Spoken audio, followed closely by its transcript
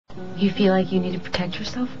You feel like you need to protect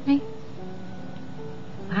yourself from me?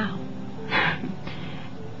 Wow.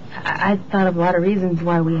 I thought of a lot of reasons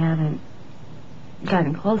why we haven't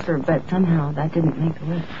gotten closer, but somehow that didn't make the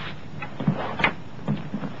list.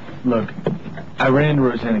 Look, I ran into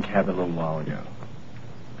Rosanna Cab a little while ago.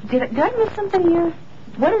 Did I miss something here?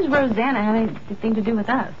 What does Rosanna have anything to do with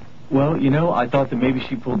us? Well, you know, I thought that maybe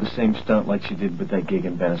she pulled the same stunt like she did with that gig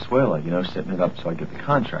in Venezuela, you know, setting it up so I get the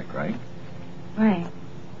contract, right? Right.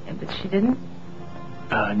 Yeah, but she didn't?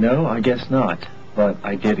 No, I guess not. But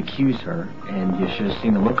I did accuse her, and you should have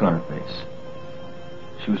seen the look on her face.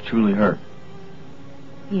 She was truly hurt.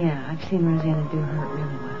 Yeah, I've seen Rosanna do hurt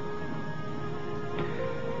really well.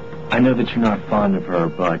 I know that you're not fond of her,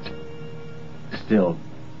 but still,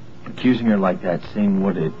 accusing her like that, seeing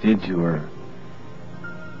what it did to her,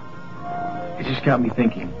 it just got me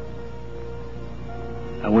thinking.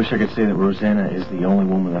 I wish I could say that Rosanna is the only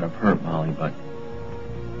woman that I've hurt, Molly, but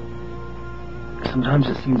sometimes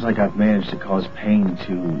it seems like I've managed to cause pain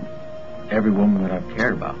to every woman that I've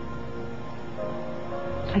cared about.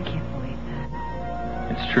 I can't believe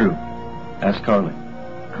that. It's true. Ask Carly.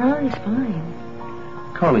 Carly's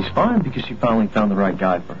fine. Carly's fine because she finally found the right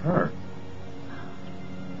guy for her.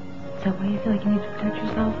 Is that why you feel like you need to protect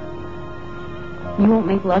yourself? You won't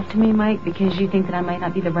make love to me, Mike, because you think that I might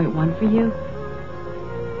not be the right one for you?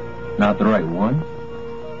 Not the right one?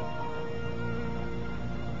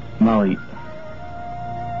 Molly,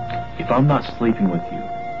 if I'm not sleeping with you,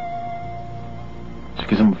 it's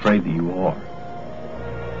because I'm afraid that you are.